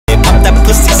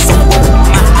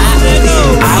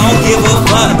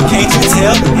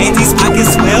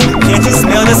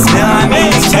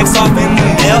checks off in the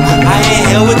mail. I ain't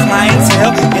hell with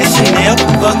clientele and Chanel.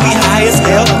 Fuck, we high as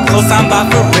hell. Close, I'm by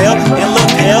for real and look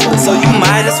pale, so you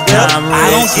might as well. I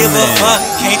don't give a fuck,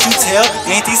 can't you tell?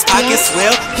 Ain't these pockets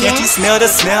swell? Can't you smell the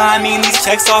smell? I mean these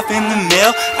checks off in the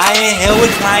mail. I ain't hell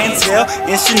with clientele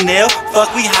and Chanel. Fuck,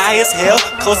 we high as hell.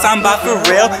 Close, I'm by for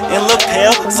real and look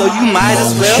pale, so you might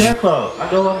as well. I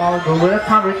go with my Goomba. That's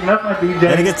Tom Richmond. That's my DJ.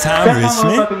 Gotta get Tom That's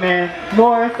Richmond. my motherfucking man.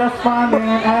 Morris, that's my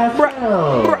man as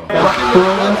well.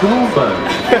 That's Goomba.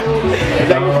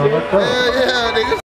 Yeah, nigga.